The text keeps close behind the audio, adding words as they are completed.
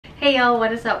Hey y'all,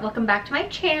 what is up? Welcome back to my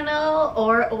channel,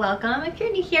 or welcome if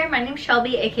you're new here. My name's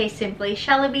Shelby, aka Simply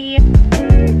Shelby.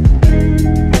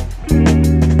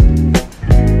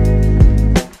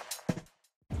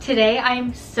 Today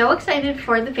I'm so excited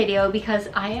for the video because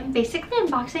I am basically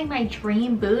unboxing my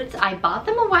dream boots. I bought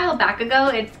them a while back ago.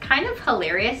 It's kind of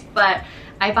hilarious, but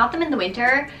I bought them in the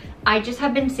winter. I just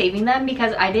have been saving them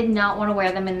because I did not want to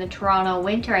wear them in the Toronto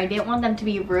winter. I didn't want them to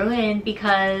be ruined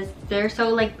because they're so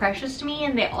like precious to me,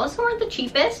 and they also are the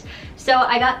cheapest. So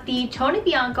I got the Tony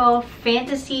Bianco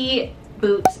Fantasy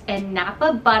Boots in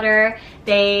Nappa butter.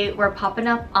 They were popping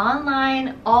up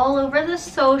online all over the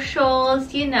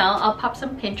socials. You know, I'll pop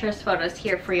some Pinterest photos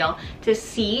here for y'all to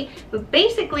see. But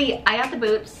basically, I got the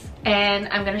boots and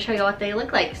I'm gonna show you what they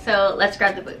look like. So let's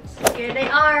grab the boots. Here they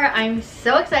are. I'm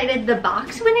so excited. The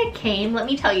box when it came, let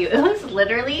me tell you, it was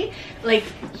literally like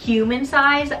human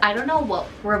size. I don't know what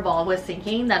Revolve was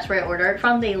thinking. That's where I ordered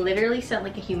from. They literally sent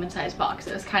like a human size box.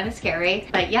 It was kind of scary.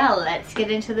 But yeah, let's get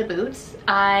into the boots.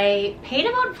 I paid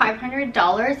about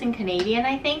 $500 in Canadian,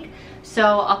 I think. So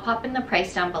I'll pop in the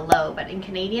price down below, but in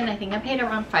Canadian, I think I paid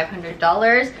around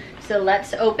 $500. So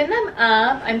let's open them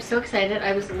up. I'm so excited.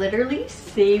 I was literally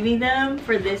saving them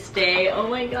for this day. Oh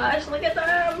my gosh, look at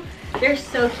them. They're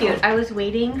so cute. I was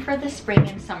waiting for the spring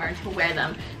and summer to wear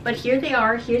them, but here they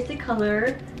are. Here's the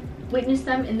color. Witness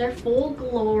them in their full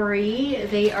glory.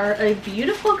 They are a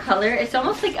beautiful color. It's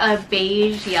almost like a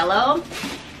beige yellow,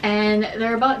 and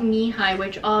they're about knee-high,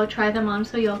 which I'll try them on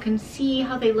so y'all can see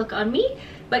how they look on me.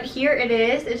 But here it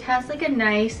is. It has like a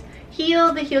nice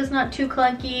heel. The heel's not too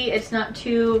clunky. It's not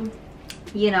too,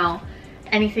 you know,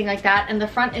 anything like that. And the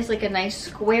front is like a nice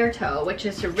square toe, which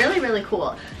is really, really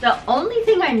cool. The only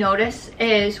thing I noticed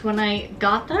is when I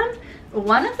got them,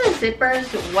 one of the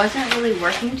zippers wasn't really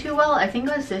working too well. I think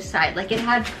it was this side. Like, it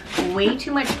had way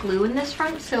too much glue in this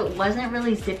front, so it wasn't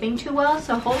really zipping too well.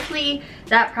 So hopefully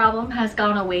that problem has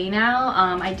gone away now.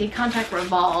 I did contact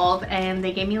Revolve and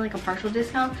they gave me like a partial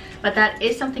discount, but that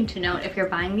is something to note. If you're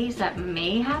buying these, that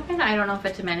may happen. I don't know if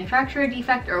it's a manufacturer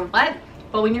defect or what,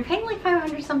 but when you're paying like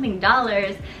 $500 something,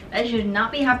 that should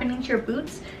not be happening to your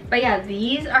boots. But yeah,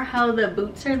 these are how the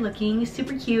boots are looking.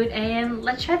 Super cute, and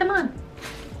let's try them on.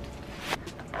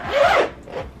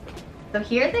 So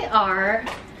here they are.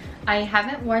 I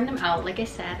haven't worn them out. Like I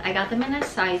said, I got them in a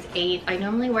size 8. I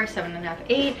normally wear 7.5,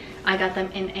 8. I got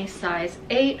them in a size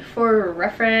 8 for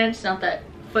reference. Not that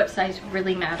foot size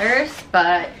really matters,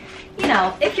 but you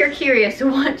know, if you're curious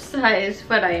what size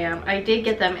foot I am, I did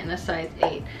get them in a size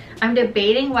 8. I'm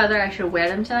debating whether I should wear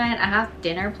them tonight. I have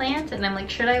dinner plans and I'm like,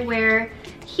 should I wear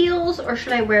heels or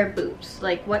should I wear boots?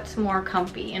 Like, what's more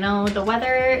comfy? You know, the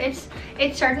weather, it's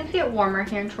starting to get warmer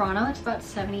here in Toronto. It's about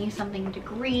 70 something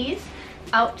degrees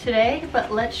out today,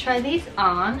 but let's try these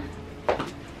on.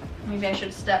 Maybe I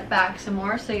should step back some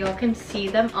more so y'all can see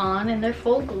them on in their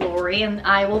full glory, and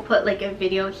I will put like a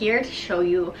video here to show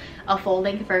you a full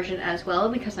length version as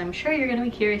well, because I'm sure you're gonna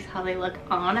be curious how they look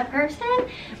on a person.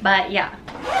 But yeah,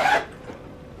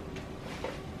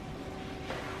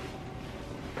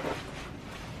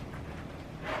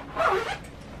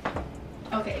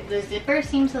 okay, the zipper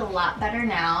seems a lot better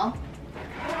now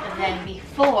than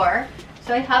before.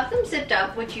 So I have them zipped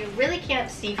up, which you really can't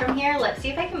see from here. Let's see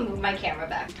if I can move my camera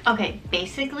back. Okay,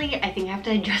 basically, I think I have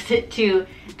to adjust it to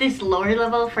this lower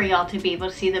level for y'all to be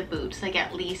able to see the boots, like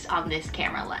at least on this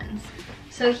camera lens.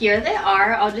 So here they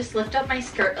are. I'll just lift up my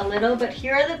skirt a little, but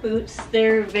here are the boots.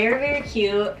 They're very, very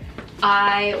cute.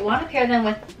 I want to pair them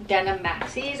with denim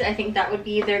maxis. I think that would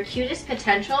be their cutest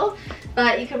potential,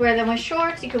 but you could wear them with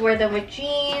shorts, you could wear them with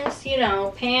jeans, you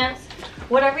know, pants,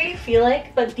 whatever you feel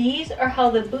like. But these are how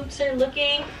the boots are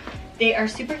looking. They are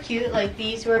super cute. Like,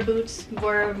 these boots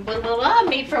were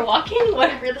made for walking,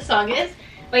 whatever the song is.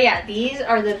 But yeah, these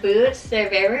are the boots.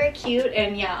 They're very, very cute,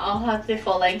 and yeah, I'll have the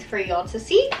full length for y'all to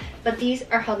see. But these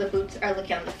are how the boots are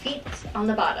looking on the feet, on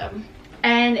the bottom.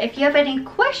 And if you have any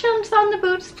questions on the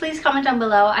boots, please comment down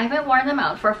below. I haven't worn them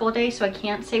out for a full day, so I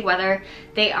can't say whether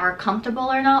they are comfortable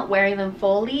or not wearing them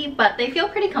fully, but they feel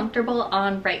pretty comfortable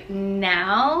on right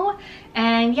now.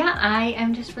 And yeah, I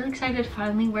am just really excited to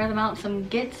finally wear them out,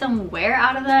 get some wear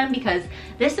out of them, because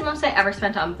this is the most I ever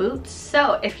spent on boots.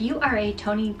 So if you are a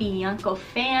Tony Bianco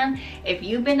fan, if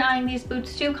you've been eyeing these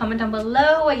boots too, comment down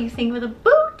below what you think of the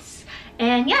boots.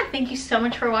 And yeah, thank you so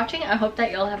much for watching. I hope that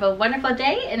you'll have a wonderful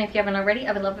day. And if you haven't already,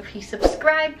 I would love if you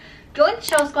subscribe, join the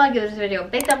show squad, give this video a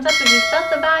big thumbs up if you felt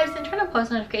the vibes, and turn on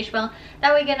post notification bell.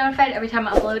 That way you get notified every time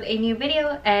I upload a new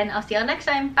video. And I'll see y'all next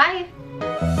time. Bye!